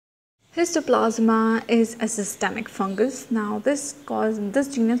Histoplasma is a systemic fungus. Now, this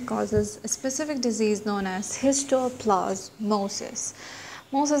genus causes a specific disease known as histoplasmosis.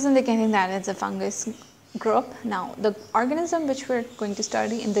 Mosis indicating that it's a fungus group. Now, the organism which we're going to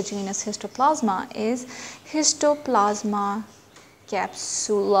study in the genus Histoplasma is Histoplasma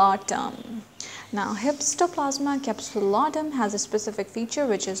Capsulatum. Now, Histoplasma Capsulatum has a specific feature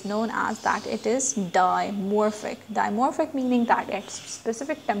which is known as that it is dimorphic. Dimorphic meaning that at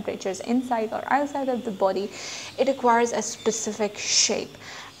specific temperatures inside or outside of the body, it acquires a specific shape.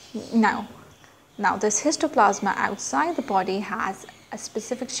 Now this histoplasma outside the body has a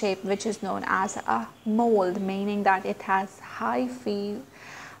specific shape which is known as a mold, meaning that it has hyphae,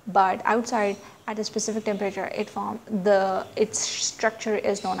 but outside at a specific temperature its structure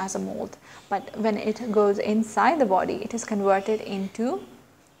is known as a mold, but when it goes inside the body it is converted into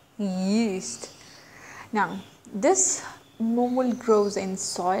yeast. Now this mold grows in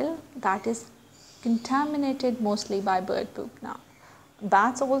soil that is contaminated mostly by bird poop. Now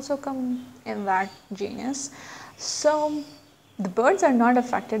bats also come in that genus, so the birds are not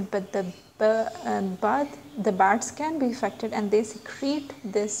affected, but the bats can be affected and they secrete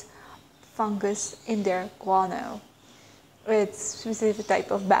this fungus in their guano. It's specific type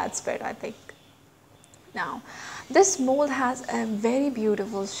of bat spit, I think. Now this mold has a very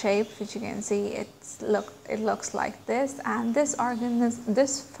beautiful shape which you can see. It looks like this, and this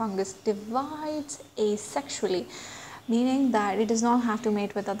fungus divides asexually, meaning that it does not have to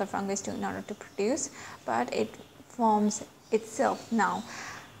mate with other fungus in order to produce, but it forms itself. Now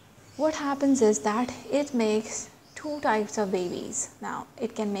what happens is that it makes two types of babies. Now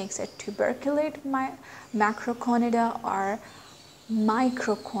it can make a tuberculate macroconida or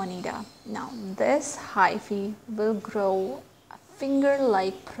microconida. Now this hyphae will grow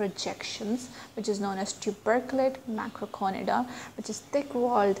finger-like projections which is known as tuberculate macroconida, which is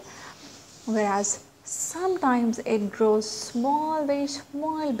thick-walled, whereas sometimes it grows very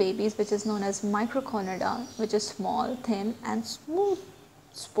small babies which is known as microconida, which is small, thin and smooth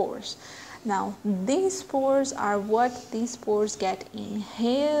spores. Now these spores get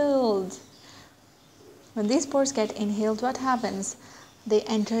inhaled. When these spores get inhaled, what happens? They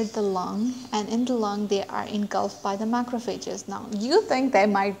enter the lung, and in the lung they are engulfed by the macrophages. Now you think they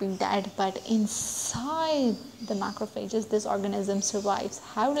might be dead, but inside the macrophages this organism survives.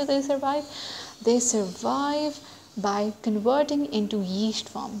 How do they survive? They survive by converting into yeast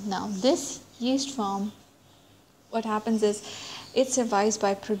form. Now this yeast form, what happens is it survives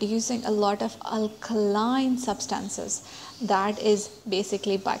by producing a lot of alkaline substances, that is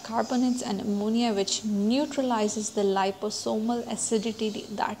basically bicarbonates and ammonia, which neutralizes the liposomal acidity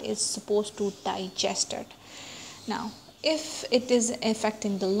that is supposed to digest it. Now if it is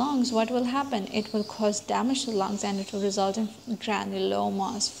affecting the lungs, what will happen? It will cause damage to the lungs and it will result in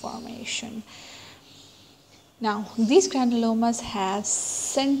granulomas formation. Now these granulomas have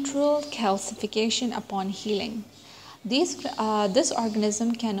central calcification upon healing. This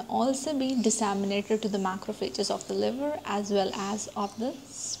organism can also be disseminated to the macrophages of the liver as well as of the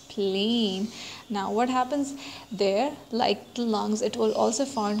spleen. Now what happens there? Like the lungs, it will also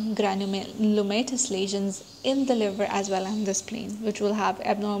form granulomatous lesions in the liver as well as in the spleen, which will have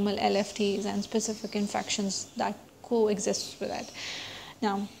abnormal LFTs and specific infections that coexist with it.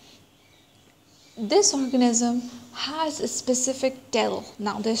 Now this organism has a specific tell.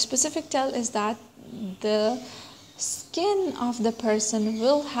 Now the specific tell is that the skin of the person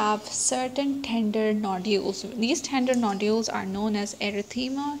will have certain tender nodules. These tender nodules are known as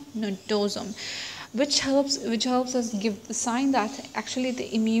Erythema Nodosum, which helps us give the sign that actually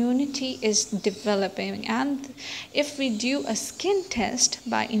the immunity is developing. And if we do a skin test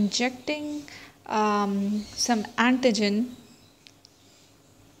by injecting some antigen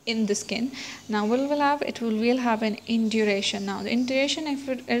in the skin, now we'll have an induration. Now the induration, if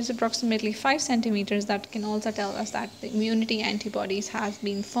it is approximately 5 centimeters, that can also tell us that the immunity antibodies has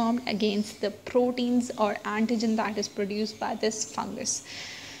been formed against the proteins or antigen that is produced by this fungus.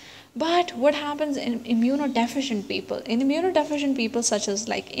 But what happens in immunodeficient people? In immunodeficient people such as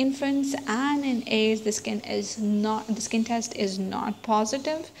like infants and in AIDS, the skin test is not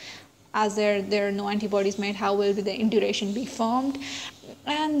positive, as there are no antibodies made. How will the induration be formed?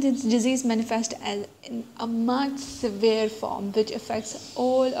 And this disease manifests as in a much severe form, which affects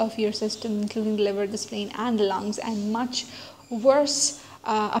all of your system, including the liver, the spleen and the lungs, and much worse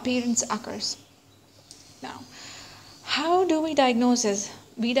appearance occurs. Now how do we diagnose this?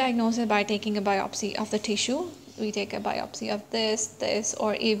 We diagnose it by taking a biopsy of the tissue. we take a biopsy of this,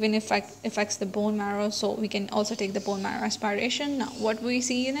 or even if it affects the bone marrow, so we can also take the bone marrow aspiration. Now what we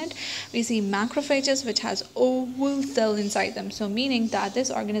see in it, we see macrophages which has oval cell inside them, so meaning that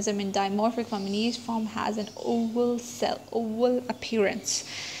this organism in dimorphic form has an oval cell, oval appearance,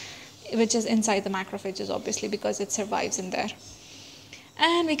 which is inside the macrophages, obviously, because it survives in there.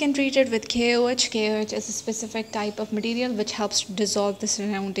 And we can treat it with KOH. KOH is a specific type of material which helps to dissolve the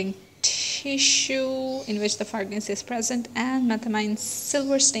surrounding tissue in which the fungus is present, and methamine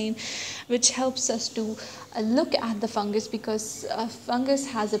silverstein, which helps us to look at the fungus, because fungus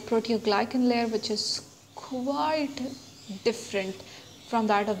has a proteoglycan layer which is quite different from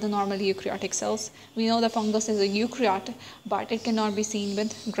that of the normal eukaryotic cells. We know the fungus is a eukaryote, but it cannot be seen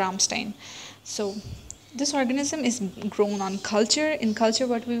with gram stain. So this organism is grown on culture. In culture,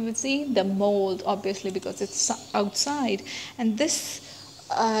 what we would see, the mold, obviously, because it's outside, and this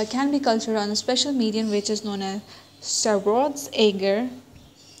can be cultured on a special medium which is known as Sarrod's agar.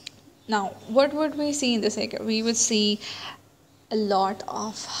 Now what would we see in this agar? We would see a lot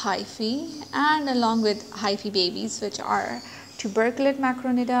of hyphae, and along with hyphae babies, which are tuberculate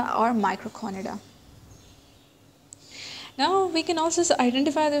macronida or microconida. Now we can also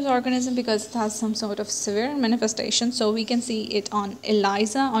identify this organism because it has some sort of severe manifestation. So we can see it on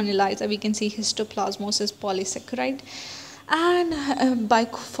ELISA. On ELISA we can see histoplasmosis polysaccharide. And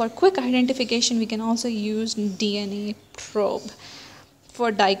for quick identification, we can also use DNA probe.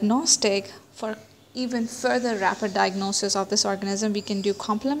 For diagnostic, for even further rapid diagnosis of this organism, we can do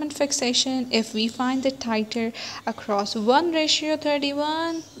complement fixation. If we find the titer across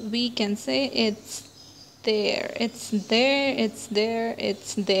 1:31, we can say it's there, it's there, it's there,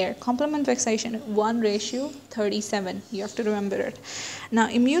 it's there. Complement fixation 1:37. You have to remember it. Now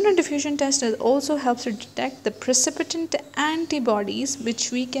immunodiffusion test also helps to detect the precipitant antibodies,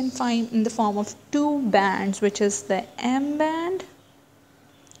 which we can find in the form of two bands, which is the M band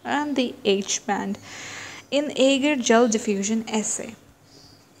and the H band in agar gel diffusion assay.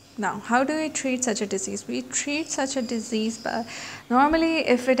 Now, how do we treat such a disease? We treat such a disease by, normally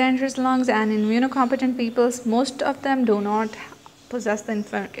if it enters lungs and in immunocompetent people, most of them do not possess the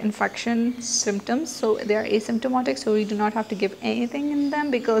infection symptoms, so they are asymptomatic, so we do not have to give anything in them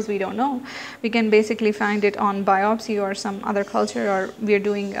because we don't know. We can basically find it on biopsy or some other culture, or we are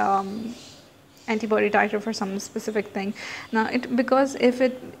doing antibody titer for some specific thing. Now because if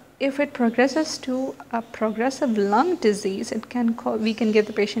it progresses to a progressive lung disease, we can give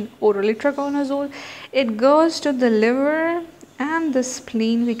the patient oral itraconazole. It goes to the liver and the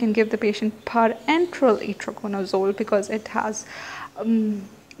spleen, we can give the patient parenteral itraconazole because it has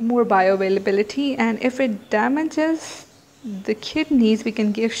more bioavailability. And if it damages the kidneys, we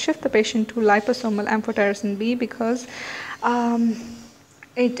can shift the patient to liposomal amphotericin B because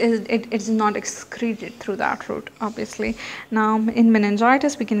it is not excreted through that route, obviously. Now in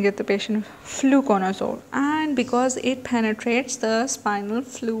meningitis, we can give the patient fluconazole, and because it penetrates the spinal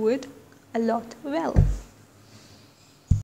fluid a lot well.